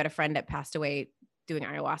a friend who had a friend that passed away doing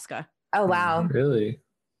ayahuasca. Oh, wow. Really?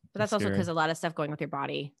 But that's also because a lot of stuff going with your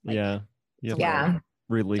body. Like, yeah.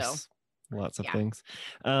 Release lots of things.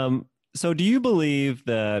 So do you believe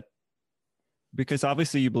that, because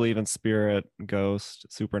obviously you believe in spirit, ghost,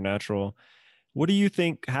 supernatural, what do you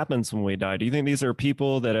think happens when we die? Do you think these are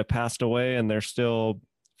people that have passed away and they're still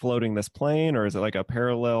floating this plane, or is it like a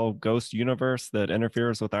parallel ghost universe that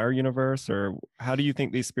interferes with our universe, or how do you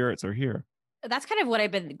think these spirits are here? That's kind of what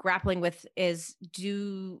I've been grappling with is,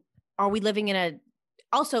 are we living in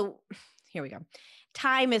also, here we go.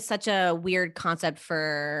 time is such a weird concept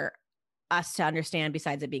for us to understand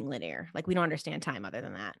besides it being linear. Like we don't understand time other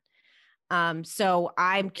than that. So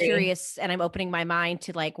I'm curious and I'm opening my mind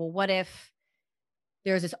to like, well, what if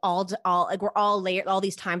there's this all like we're all layered, all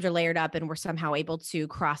these times are layered up and we're somehow able to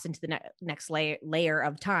cross into the next layer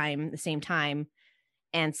of time, the same time,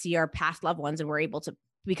 and see our past loved ones. And we're able to,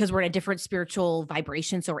 because we're in a different spiritual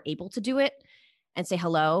vibration. So we're able to do it and say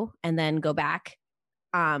hello and then go back.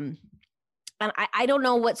 And I don't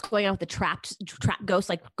know what's going on with the trapped ghosts,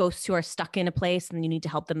 like ghosts who are stuck in a place and you need to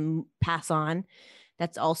help them pass on.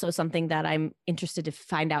 That's also something that I'm interested to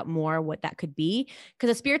find out more what that could be. Because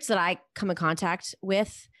the spirits that I come in contact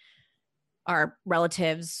with are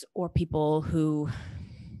relatives or people who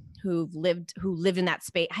lived in that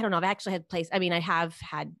space. I don't know. I've actually had I have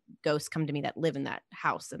had ghosts come to me that live in that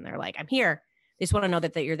house and they're like, I'm here. They just want to know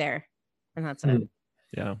that you're there. And that's it.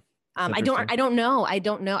 Yeah. I don't know. I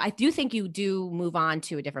do think you do move on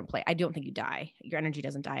to a different place. I don't think you die. Your energy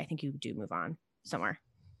doesn't die. I think you do move on somewhere.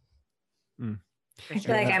 I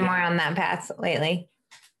feel like I'm more on that path lately.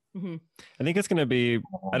 Mm-hmm. I think it's going to be,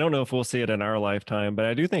 I don't know if we'll see it in our lifetime, but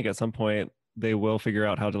I do think at some point they will figure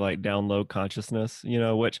out how to like download consciousness,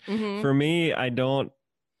 which for me,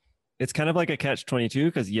 it's kind of like a catch-22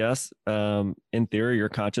 because yes, in theory, your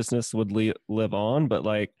consciousness would live on, but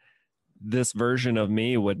like this version of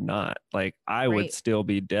me would not. Like I would still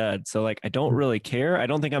be dead. So like I don't really care. I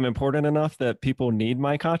don't think I'm important enough that people need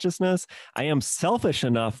my consciousness. I am selfish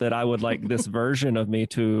enough that I would like this version of me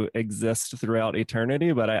to exist throughout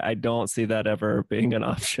eternity, but I don't see that ever being an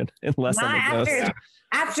option unless I'm a ghost.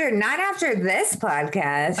 Not after this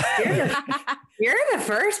podcast. You're the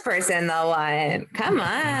first person that won. Come on.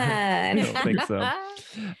 I don't think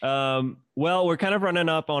so. Well, we're kind of running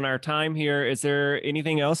up on our time here. Is there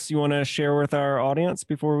anything else you want to share with our audience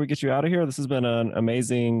before we get you out of here? This has been an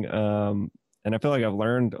amazing, and I feel like I've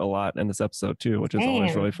learned a lot in this episode too, which is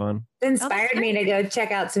always really fun. It inspired me to go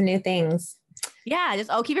check out some new things. Yeah, just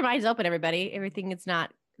keep your minds open, everybody. Everything doesn't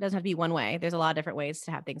have to be one way. There's a lot of different ways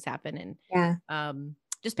to have things happen, and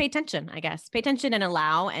just pay attention. I guess pay attention and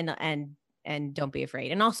allow, and don't be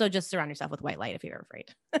afraid. And also just surround yourself with white light if you're afraid.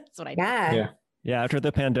 That's what I do. Yeah. After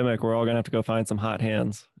the pandemic, we're all gonna have to go find some hot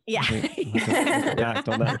hands. Yeah. Act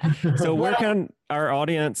on that. So where can our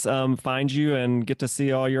audience find you and get to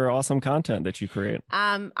see all your awesome content that you create?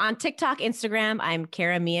 On TikTok, Instagram, I'm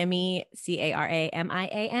Cara Miami,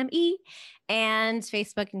 CaraMiame. And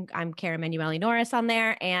Facebook, I'm Cara Manueli Norris on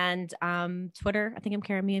there. And Twitter, I think I'm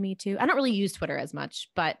Cara Miami too. I don't really use Twitter as much,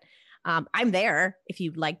 but I'm there if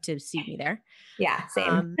you'd like to see me there. Yeah,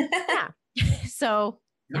 same. So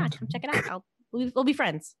come check it out. We'll be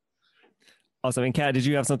friends. Awesome. And Kat, did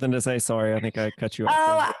you have something to say? Sorry, I think I cut you off.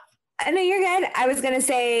 Oh, I know you're good. I was going to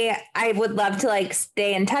say, I would love to like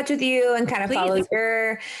stay in touch with you and kind of follow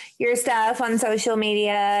your stuff on social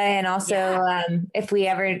media. And also if we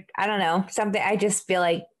ever, I don't know, something, I just feel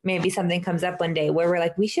like maybe something comes up one day where we're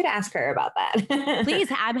like, we should ask her about that. Please.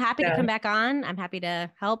 I'm happy to come back on. I'm happy to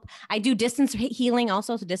help. I do distance healing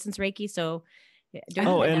also. So distance Reiki. So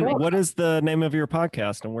what is the name of your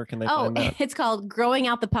podcast and where can they find that? It's called Growing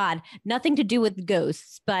Out the Pod. Nothing to do with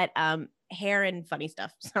ghosts, but hair and funny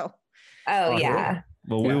stuff. So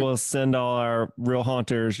Well, we will send all our real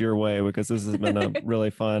haunters your way because this has been a really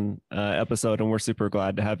fun episode and we're super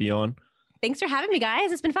glad to have you on. Thanks for having me,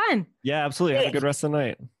 guys. It's been fun. Yeah, absolutely. Have a good rest of the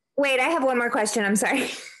night. Wait, I have one more question. I'm sorry.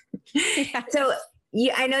 So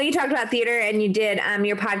I know you talked about theater and you did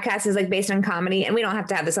your podcast is like based on comedy, and we don't have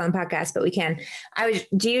to have this on the podcast, but we can.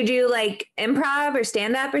 Do you do like improv or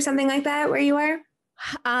stand up or something like that where you are?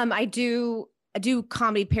 I do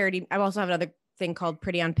comedy parody. I also have another thing called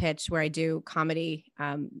Pretty on Pitch where I do comedy,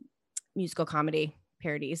 musical comedy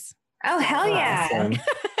parodies. Oh, hell yeah. Awesome.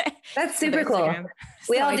 That's super cool.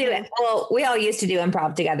 We all do it. Well, we all used to do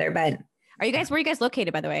improv together, but where are you guys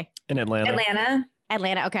located, by the way? In Atlanta.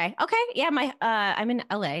 Atlanta. Okay. Yeah. I'm in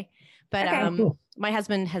LA, but cool. My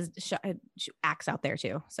husband has acts out there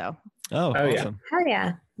too. So. Oh awesome. Yeah. Hell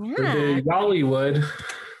yeah. The Yollywood.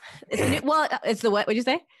 It's the what? What'd you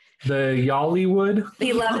say? The Yollywood.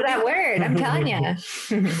 He loves that word. I'm telling you.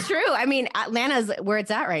 It's true. I mean, Atlanta's where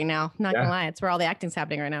it's at right now. Not gonna lie. It's where all the acting's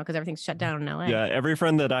happening right now because everything's shut down in LA. Yeah. Every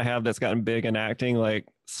friend that I have that's gotten big in acting, like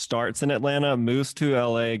starts in Atlanta, moves to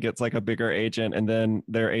LA, gets like a bigger agent, and then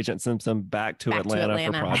their agent sends them back to Atlanta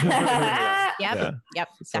for projects. Yep.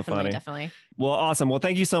 So definitely. Well, awesome. Well,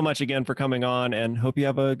 thank you so much again for coming on and hope you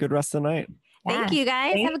have a good rest of the night. Thank you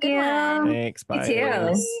guys. Have a good one. Thanks. Bye.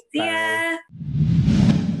 You too. See ya.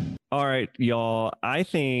 All right, y'all. I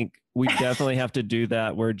think we definitely have to do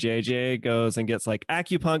that where JJ goes and gets like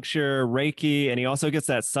acupuncture, Reiki, and he also gets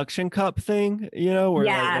that suction cup thing, where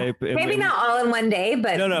Yeah. Maybe not all in one day,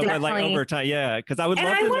 but but like definitely. over time. Yeah. Because I would And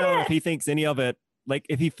love I to know wanna- if he thinks any of it, like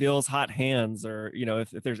if he feels hot hands or,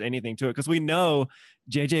 if there's anything to it. Because we know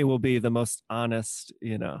JJ will be the most honest,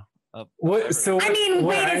 of What? So I mean,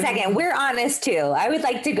 what wait a second. We're honest too. I would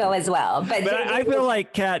like to go as well, but I feel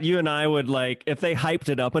like Kat, you and I would like if they hyped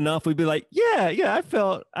it up enough, we'd be like, yeah, I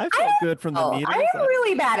felt good from the meeting. I am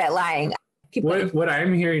really bad at lying. What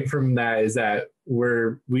I'm hearing from that is that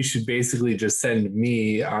we should basically just send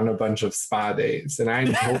me on a bunch of spa days, and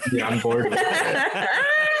I'm totally on board with it.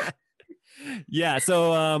 Yeah.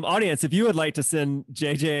 So, audience, if you would like to send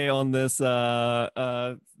JJ on this,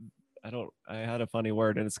 I had a funny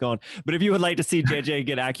word and it's gone. But if you would like to see JJ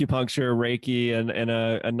get acupuncture, Reiki, and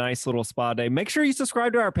a nice little spa day, make sure you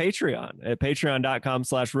subscribe to our Patreon at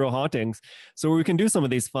patreon.com/realhauntings. So we can do some of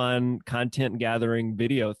these fun content gathering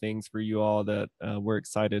video things for you all that we're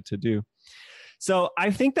excited to do. So I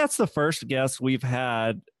think that's the first guest we've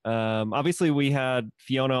had. Obviously, we had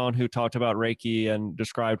Fiona on who talked about Reiki and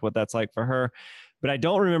described what that's like for her. But I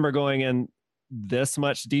don't remember going in this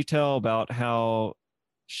much detail about how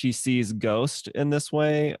she sees ghost in this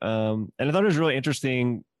way. And I thought it was really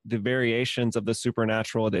interesting, the variations of the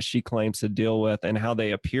supernatural that she claims to deal with and how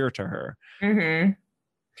they appear to her. Mm-hmm.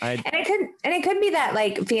 And it could be that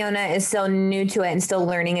like Fiona is so new to it and still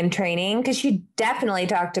learning and training, because she definitely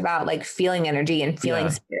talked about like feeling energy and feeling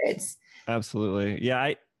spirits. Absolutely.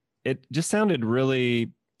 Yeah. It just sounded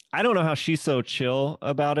really, I don't know how she's so chill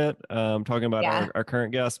about it. Talking about our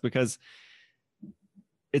current guest, because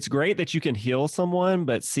it's great that you can heal someone,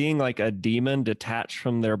 but seeing like a demon detached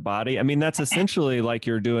from their body, I mean, that's essentially like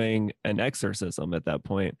you're doing an exorcism at that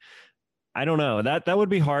point. I don't know, that would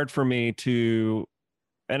be hard for me to,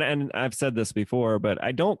 and I've said this before, but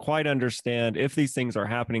I don't quite understand if these things are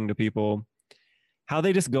happening to people, how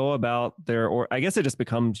they just go about or I guess it just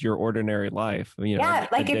becomes your ordinary life. Yeah.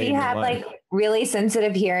 Like if you have like really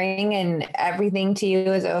sensitive hearing and everything to you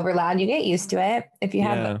is over loud, you get used to it. If you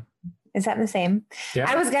have, is that the same? Yeah,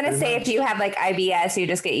 I was going to say, if you have like IBS, you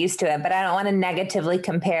just get used to it, but I don't want to negatively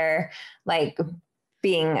compare like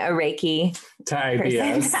being a Reiki to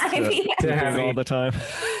IBS, to having all the time,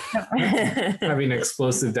 having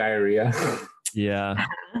explosive diarrhea. Yeah.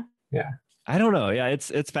 Yeah. I don't know. Yeah.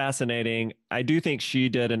 It's fascinating. I do think she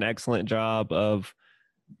did an excellent job of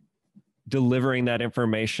delivering that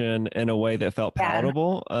information in a way that felt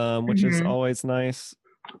palatable, which is always nice.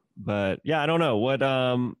 But yeah, I don't know what,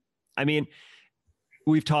 I mean,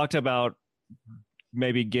 we've talked about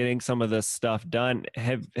maybe getting some of this stuff done.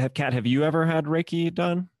 Kat, have you ever had Reiki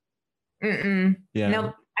done? Yeah.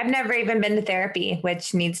 Nope. I've never even been to therapy,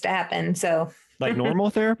 which needs to happen. So like normal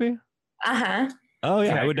therapy? Uh-huh. Oh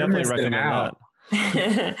yeah. I would definitely recommend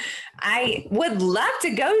that. I would love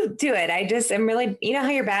to go to it. I just am really, you know how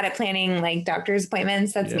you're bad at planning like doctor's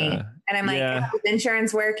appointments? That's me. And I'm like, with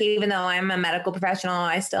insurance work, even though I'm a medical professional,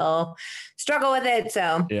 I still struggle with it.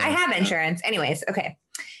 So I have insurance anyways. Okay.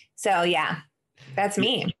 So yeah, that's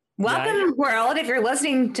me. Welcome world. If you're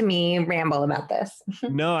listening to me ramble about this.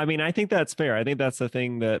 No, I mean, I think that's fair. I think that's the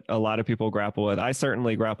thing that a lot of people grapple with. I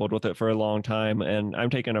certainly grappled with it for a long time, and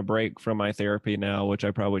I'm taking a break from my therapy now, which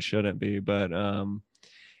I probably shouldn't be, but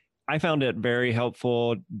I found it very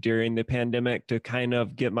helpful during the pandemic to kind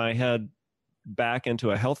of get my head back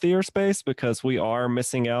into a healthier space, because we are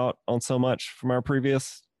missing out on so much from our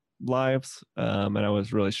previous lives. And I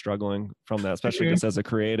was really struggling from that, especially just as a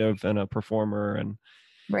creative and a performer. And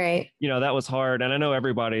right. That was hard. And I know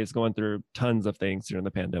everybody is going through tons of things during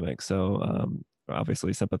the pandemic. So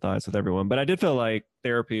obviously sympathize with everyone. But I did feel like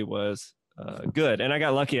therapy was good. And I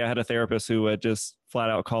got lucky. I had a therapist who would just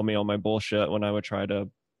flat out call me on my bullshit when I would try to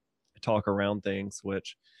talk around things,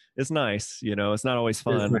 which is nice. It's not always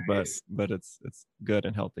fun, but it's good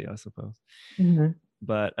and healthy, I suppose.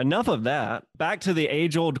 But enough of that. Back to the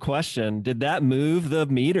age-old question. Did that move the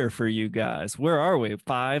meter for you guys? Where are we?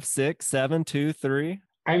 5, 6, 7, 2, 3?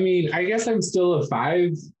 I mean, I guess I'm still a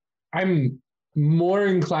 5. I'm more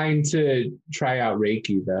inclined to try out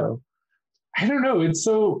Reiki though. I don't know. It's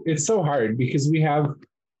so hard because we have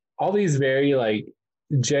all these very like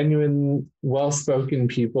genuine, well-spoken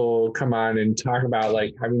people come on and talk about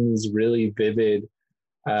like having these really vivid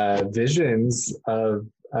visions of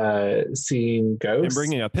seeing ghosts. And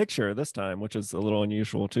bringing a picture this time, which is a little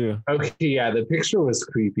unusual too. Okay, yeah, the picture was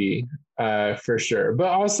creepy for sure. But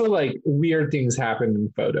also like weird things happen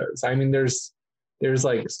in photos. I mean, there's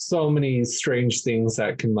like so many strange things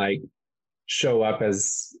that can like show up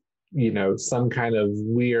as, some kind of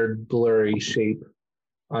weird blurry shape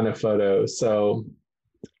on a photo. So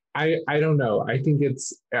I don't know. I think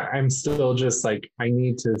I'm still just like, I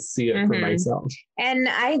need to see it for myself. And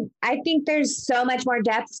I think there's so much more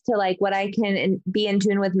depth to like what I can be in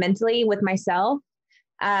tune with mentally with myself.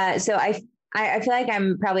 So I feel like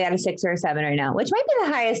I'm probably at a 6 or a 7 right now, which might be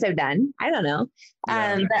the highest I've done. I don't know.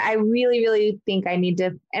 But I really, really think I need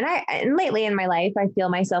to, and lately in my life, I feel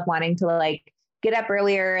myself wanting to like get up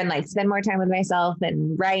earlier and like spend more time with myself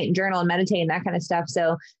and write and journal and meditate and that kind of stuff.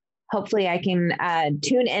 So hopefully I can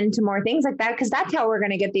tune into more things like that, because that's how we're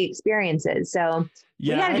going to get the experiences. So we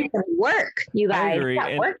got to do some work, you guys. We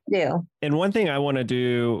got work to do. And one thing I want to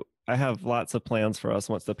do, I have lots of plans for us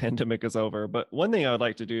once the pandemic is over, but one thing I would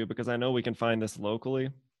like to do, because I know we can find this locally,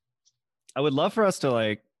 I would love for us to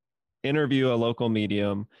like interview a local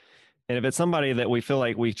medium. And if it's somebody that we feel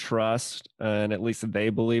like we trust and at least they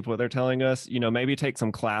believe what they're telling us, you know, maybe take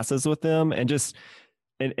some classes with them and just,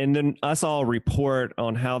 and then us all report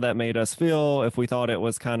on how that made us feel. If we thought it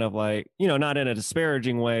was kind of like, you know, not in a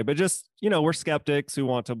disparaging way, but just, you know, we're skeptics who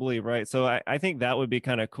want to believe, right? So I think that would be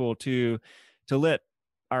kind of cool too, to let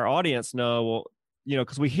our audience know, well, you know,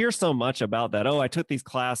 because we hear so much about that. Oh, I took these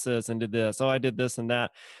classes and did this. Oh, I did this and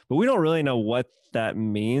that. But we don't really know what that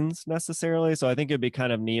means necessarily. So I think it'd be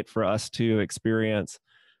kind of neat for us to experience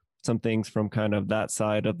some things from kind of that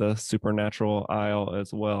side of the supernatural aisle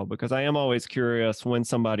as well, because I am always curious when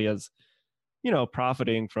somebody is, you know,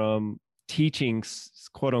 profiting from teaching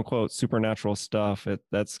quote unquote supernatural stuff.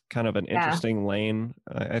 That's kind of an interesting lane,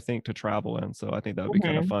 I think, to travel in. So I think that would be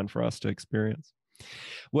kind of fun for us to experience.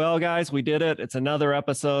 Well, guys, we did it. It's another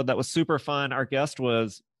episode that was super fun. Our guest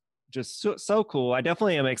was just so cool. I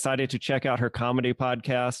definitely am excited to check out her comedy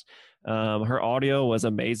podcast. Her audio was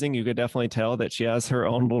amazing. You could definitely tell that she has her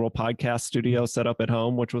own little podcast studio set up at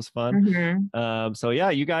home, which was fun. So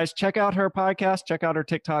yeah, you guys check out her podcast, check out her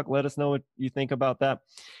TikTok. Let us know what you think about that.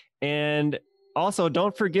 And also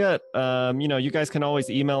don't forget, you know, you guys can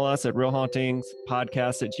always email us at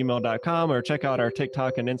realhauntingspodcast@gmail.com or check out our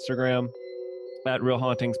TikTok and Instagram at Real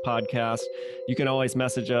Hauntings Podcast. You can always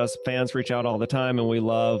message us. Fans reach out all the time, and we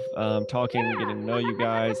love talking and getting to know you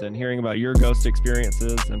guys and hearing about your ghost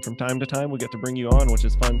experiences. And from time to time, we get to bring you on, which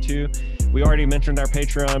is fun too. We already mentioned our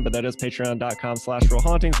Patreon, but that is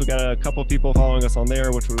patreon.com/realhauntings. We got a couple people following us on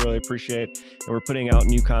there, which we really appreciate. And we're putting out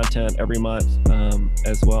new content every month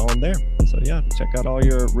as well on there. So yeah, check out all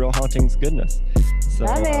your Real Hauntings goodness. So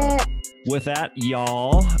love it. With that,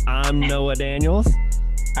 y'all, I'm Noah Daniels.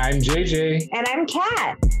 I'm JJ. And I'm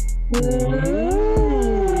Kat. Ooh.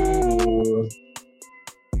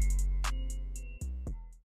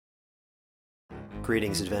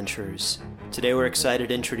 Greetings, adventurers. Today we're excited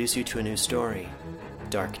to introduce you to a new story,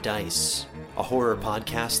 Dark Dice, a horror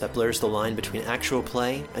podcast that blurs the line between actual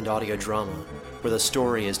play and audio drama, where the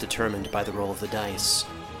story is determined by the roll of the dice.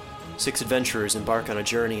 6 adventurers embark on a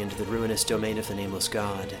journey into the ruinous domain of the Nameless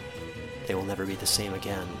God. They will never be the same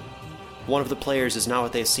again. One of the players is not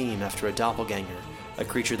what they seem after a doppelganger, a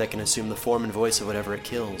creature that can assume the form and voice of whatever it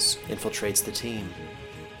kills, infiltrates the team.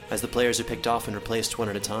 As the players are picked off and replaced one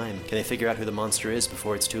at a time, can they figure out who the monster is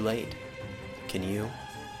before it's too late? Can you?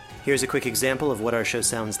 Here's a quick example of what our show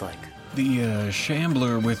sounds like. The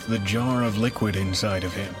shambler with the jar of liquid inside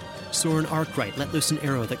of him. Soren Arkwright let loose an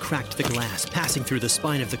arrow that cracked the glass, passing through the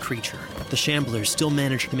spine of the creature. The shambler still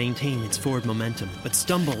managed to maintain its forward momentum, but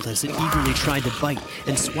stumbled as it eagerly tried to bite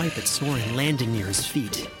and swipe at Soren, landing near his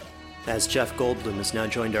feet. As Jeff Goldblum has now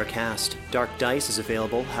joined our cast, Dark Dice is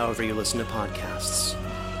available however you listen to podcasts.